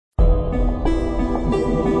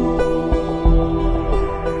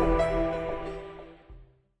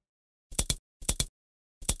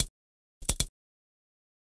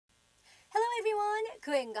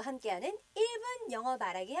Gwen과 함께하는 1분 영어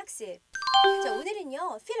말하기 학습. 자,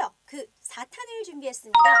 오늘은요, 필러, 그 4탄을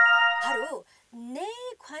준비했습니다. 바로 내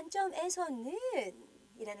관점에서는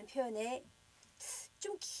이라는 표현의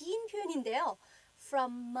좀 긴 표현인데요.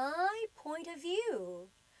 From my point of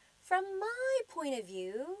view. From my point of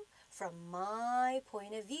view. From my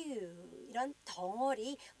point of view. 이런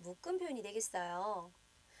덩어리 묶은 표현이 되겠어요.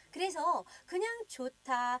 그래서 그냥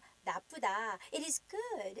좋다, 나쁘다, it is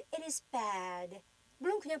good, it is bad.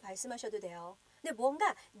 물론 그냥 말씀하셔도 돼요. 근데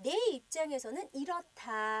뭔가 내 입장에서는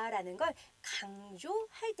이렇다라는 걸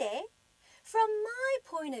강조할 때 From my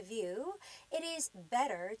point of view, it is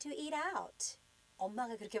better to eat out.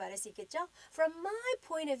 엄마가 그렇게 말할 수 있겠죠? From my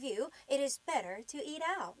point of view, it is better to eat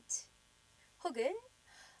out. 혹은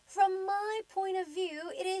From my point of view,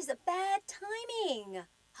 it is a bad timing.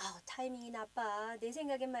 타이밍이 나빠. 내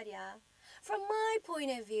생각엔 말이야. From my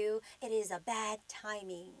point of view, it is a bad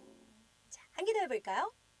timing. 자, 한 개 더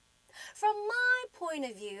해볼까요? From my point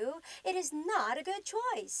of view, it is not a good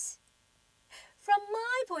choice. From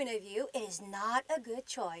my point of view, it is not a good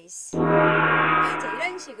choice. 자,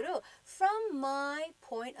 이런 식으로 From my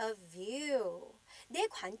point of view. 내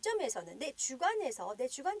관점에서는, 내 주관에서, 내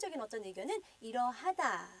주관적인 어떤 의견은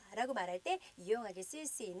이러하다라고 말할 때 유용하게 쓸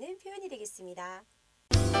수 있는 표현이 되겠습니다.